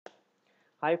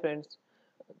Hi, friends.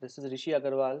 This is Rishi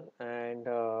Agarwal, and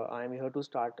I'm here to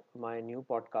start my new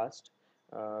podcast.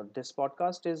 This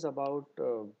podcast is about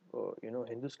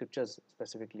Hindu scriptures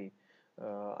specifically.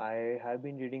 I have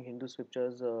been reading Hindu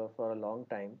scriptures for a long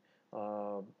time.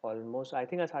 Almost, I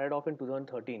think I started off in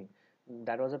 2013.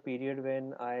 That was a period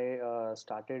when I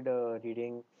started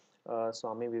reading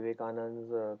Swami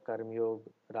Vivekananda's Karma Yoga,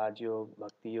 Raj Yoga,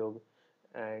 Bhakti Yoga,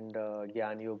 and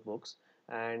Gyan Yoga books.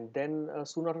 And then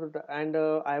soon after that, and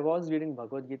I was reading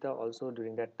Bhagavad Gita also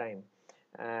during that time.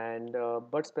 And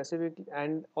but specifically,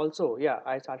 and also, yeah,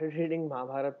 I started reading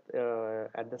Mahabharat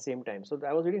at the same time. So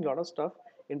I was reading a lot of stuff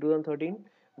in 2013.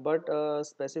 But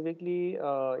specifically,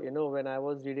 when I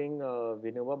was reading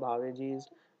Vinoba Bhaveji's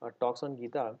talks on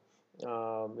Gita,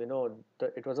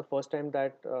 it was the first time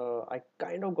that I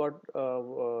kind of got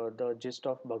the gist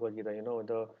of Bhagavad Gita.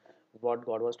 The what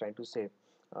God was trying to say,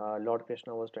 Lord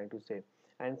Krishna was trying to say.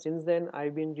 And since then,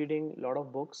 I've been reading a lot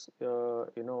of books,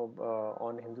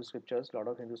 on Hindu scriptures, a lot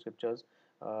of Hindu scriptures,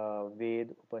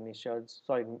 Ved, Upanishads.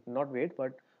 Sorry, not Ved,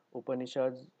 but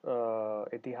Upanishads,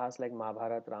 Itihas like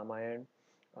Mahabharat, Ramayana,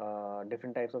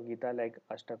 different types of Gita like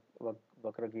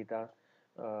Vakra Gita,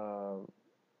 uh,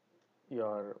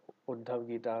 your Uddhav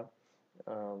Gita,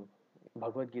 um,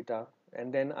 Bhagavad Gita,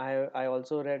 and then I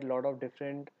also read a lot of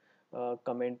different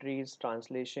commentaries,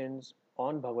 translations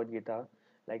on Bhagavad Gita.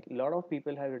 Like a lot of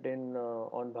people have written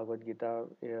on Bhagavad Gita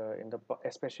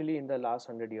especially in the last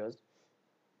 100 years.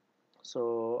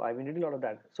 So I've been reading a lot of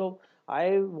that. So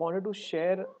I wanted to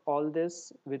share all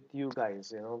this with you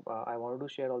guys. I wanted to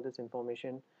share all this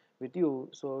information with you,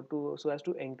 so as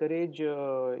to encourage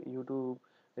you to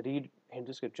read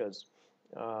Hindu scriptures,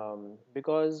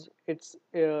 because it's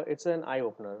an eye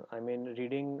opener. I mean,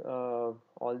 reading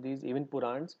all these, even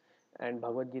Purans and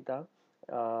Bhagavad Gita,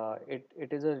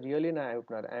 it is a really an eye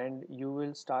opener, and you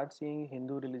will start seeing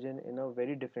Hindu religion in a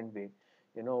very different way.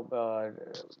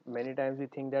 Many times we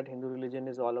think that Hindu religion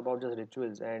is all about just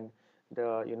rituals, and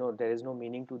there is no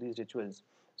meaning to these rituals.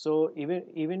 So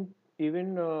even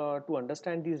to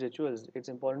understand these rituals, it's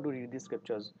important to read these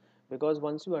scriptures, because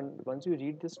once you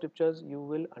read these scriptures, you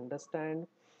will understand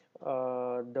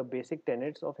the basic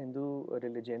tenets of Hindu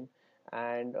religion,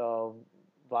 and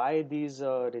why these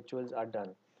rituals are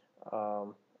done.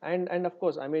 And of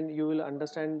course, I mean, you will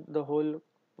understand the whole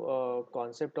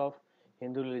concept of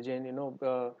Hindu religion.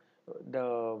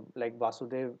 The like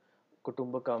Vasudev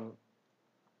Kutumbakam,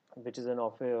 which is an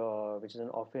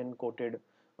often quoted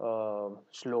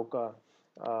shloka.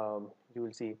 You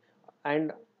will see,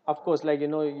 and of course, like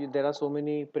there are so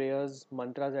many prayers,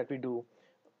 mantras that we do.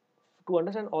 To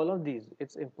understand all of these,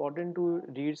 it's important to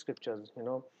read scriptures.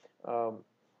 Um,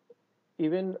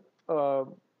 Even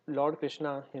Lord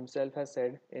Krishna himself has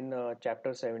said in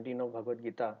chapter 17 of Bhagavad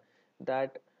Gita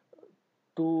that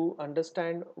to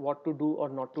understand what to do or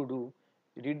not to do,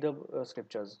 read the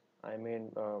scriptures. I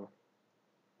mean,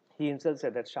 he himself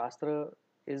said that Shastra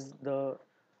is the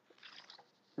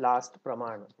last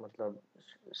praman. Matlab,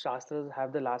 Shastras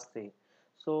have the last say.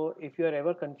 So if you are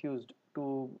ever confused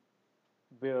to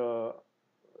uh,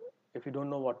 if you don't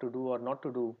know what to do or not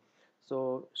to do,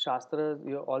 so Shastras,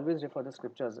 you always refer the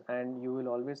scriptures, and you will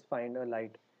always find a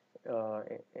light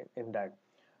in that.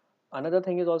 Another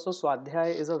thing is also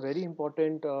Swadhyay is a very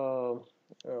important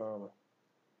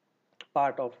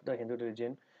part of the Hindu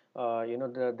religion.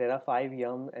 There are five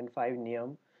yam and five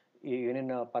niyam, even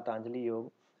in Patanjali Yoga,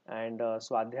 and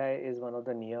Swadhyay is one of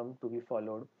the niyam to be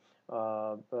followed.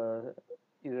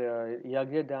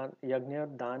 Yagya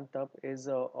Dan Tap is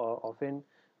often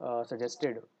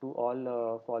suggested to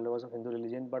all followers of Hindu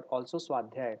religion, but also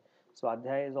Swadhyay.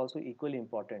 Swadhyay is also equally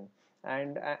important,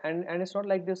 and it's not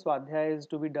like this Swadhyay is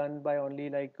to be done by only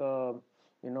like you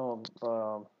know.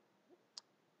 Uh,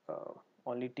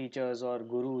 Only teachers or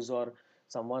gurus or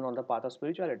someone on the path of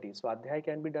spirituality. Swadhyay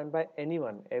can be done by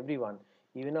anyone, everyone,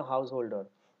 even a householder.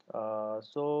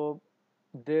 So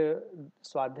the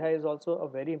Swadhyay is also a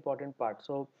very important part.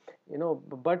 So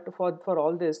but for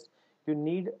all this, you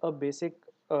need a basic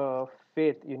uh,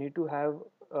 faith. You need to have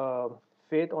uh,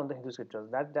 faith on the Hindu scriptures.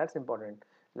 That's important.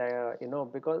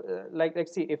 Because like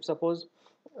see, if suppose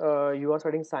you are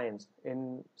studying science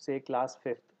in say class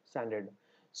fifth standard,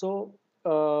 so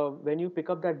when you pick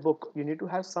up that book, you need to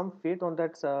have some faith on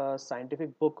that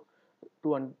scientific book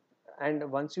to and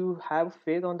once you have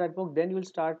faith on that book, then you will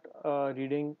start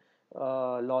reading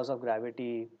laws of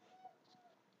gravity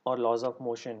or laws of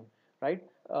motion, right?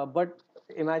 But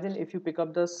imagine if you pick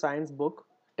up the science book,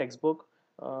 textbook,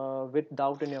 with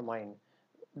doubt in your mind,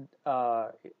 uh,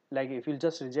 like if you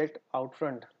just reject out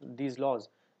front these laws,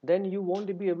 then you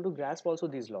won't be able to grasp also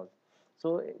these laws.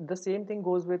 So the same thing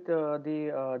goes with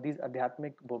these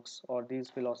adhyatmic books or these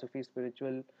philosophy,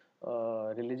 spiritual,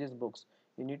 religious books.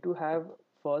 You need to have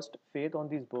first faith on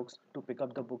these books to pick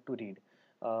up the book to read.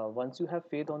 Once you have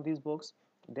faith on these books,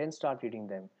 then start reading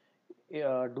them.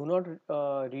 Do not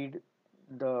read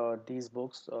these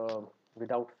books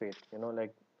without faith.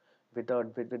 Like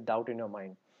with doubt in your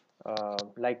mind.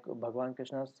 Like Bhagavan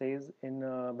Krishna says in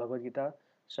Bhagavad Gita,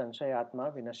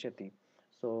 Sanshayatma Vinashyati.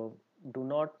 So do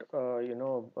not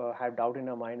have doubt in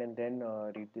your mind and then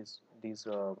read these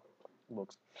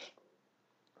books.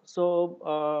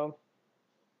 So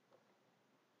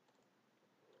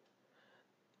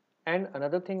and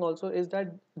another thing also is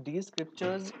that these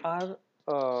scriptures are,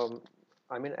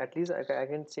 I mean, at least I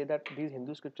can say that these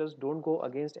Hindu scriptures don't go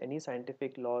against any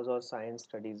scientific laws or science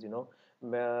studies.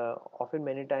 Often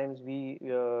many times we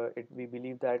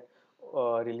believe that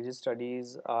religious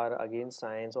studies are against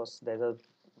science, or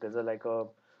there's a like a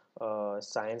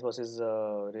science versus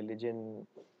religion,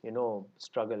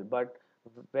 struggle. But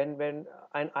when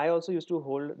and I also used to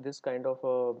hold this kind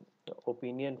of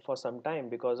opinion for some time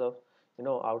because of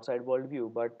outside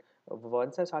worldview. But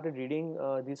once I started reading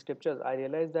these scriptures, I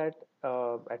realized that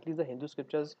at least the Hindu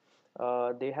scriptures,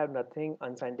 they have nothing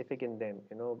unscientific in them.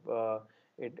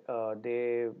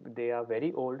 They are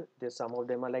very old. Some of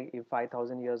them are like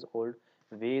 5,000 years old.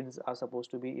 Veds are supposed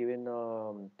to be even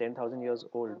 10,000 years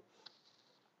old,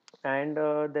 and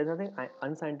there's nothing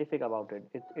unscientific about it.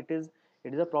 It is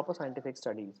a proper scientific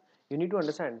studies. You need to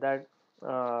understand that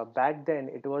back then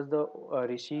it was the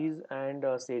rishis and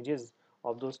sages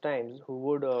of those times who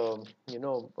would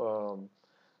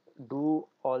do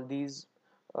all these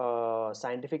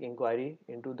scientific inquiry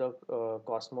into the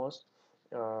cosmos,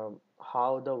 uh,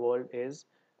 how the world is.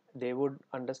 They would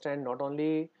understand not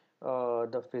only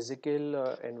the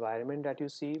physical environment that you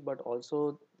see, but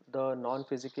also the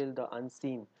non-physical, the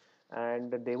unseen,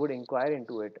 and they would inquire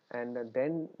into it, and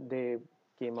then they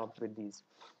came up with these.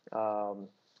 Um,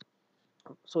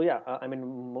 so yeah, I mean,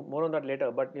 more on that later.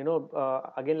 But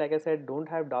again, like I said, don't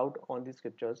have doubt on the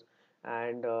scriptures,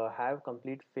 and have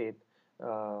complete faith.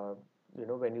 Uh,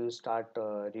 when you start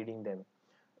reading them.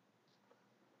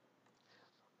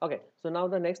 Okay, so now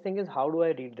the next thing is, how do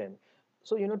I read them?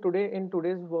 So today, in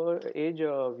today's world age,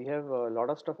 we have a lot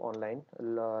of stuff online. A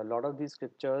lot of these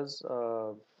scriptures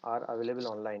are available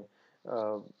online.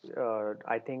 Uh,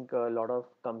 I think a lot of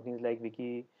companies like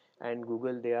Wiki and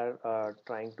Google, they are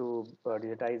trying to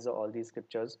digitize all these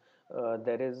scriptures.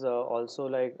 There is also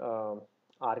like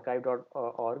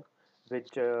archive.org,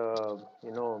 which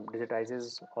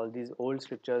digitizes all these old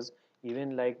scriptures,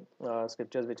 even like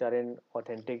scriptures which are in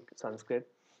authentic Sanskrit.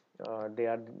 They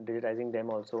are digitizing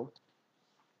them also.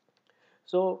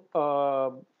 So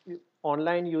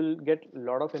online you'll get a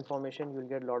lot of information, you'll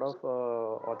get a lot of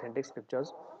authentic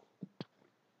scriptures.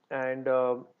 And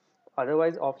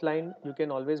otherwise, offline, you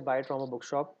can always buy it from a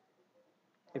bookshop.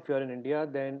 If you're in India,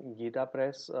 then Gita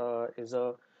Press is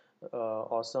a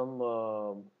awesome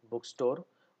bookstore.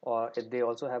 Or they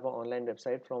also have an online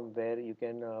website from where you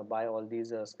can buy all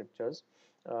these scriptures.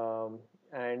 Um,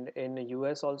 and in the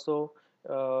US also,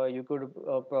 you could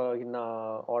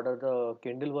order the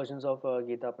Kindle versions of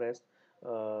Gita Press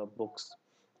books.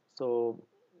 So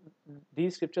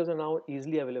these scriptures are now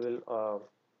easily available,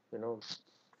 you know,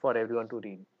 for everyone to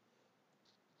read.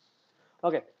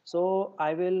 Okay, so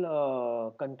I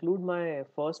will conclude my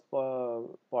first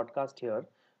podcast here.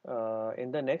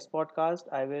 In the next podcast,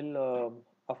 I will,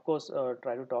 of course,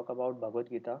 try to talk about Bhagavad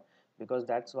Gita, because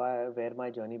that's where my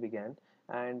journey began,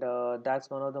 and that's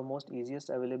one of the most easiest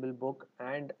available book.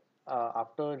 And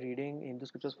after reading Hindu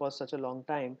scriptures for such a long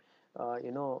time,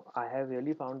 I have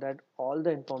really found that all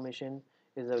the information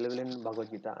is available in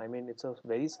Bhagavad Gita. I mean, it's a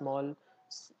very small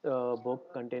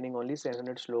book containing only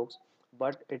 700 sloks,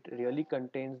 but it really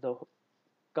contains the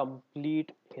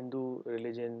complete Hindu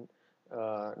religion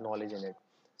knowledge in it.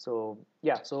 So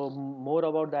yeah, so more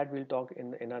about that we'll talk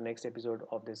in our next episode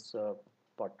of this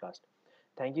podcast.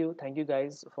 Thank you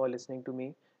guys for listening to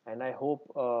me, and I hope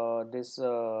this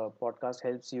podcast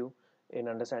helps you in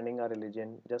understanding our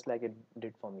religion just like it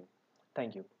did for me.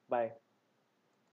 Thank you. Bye.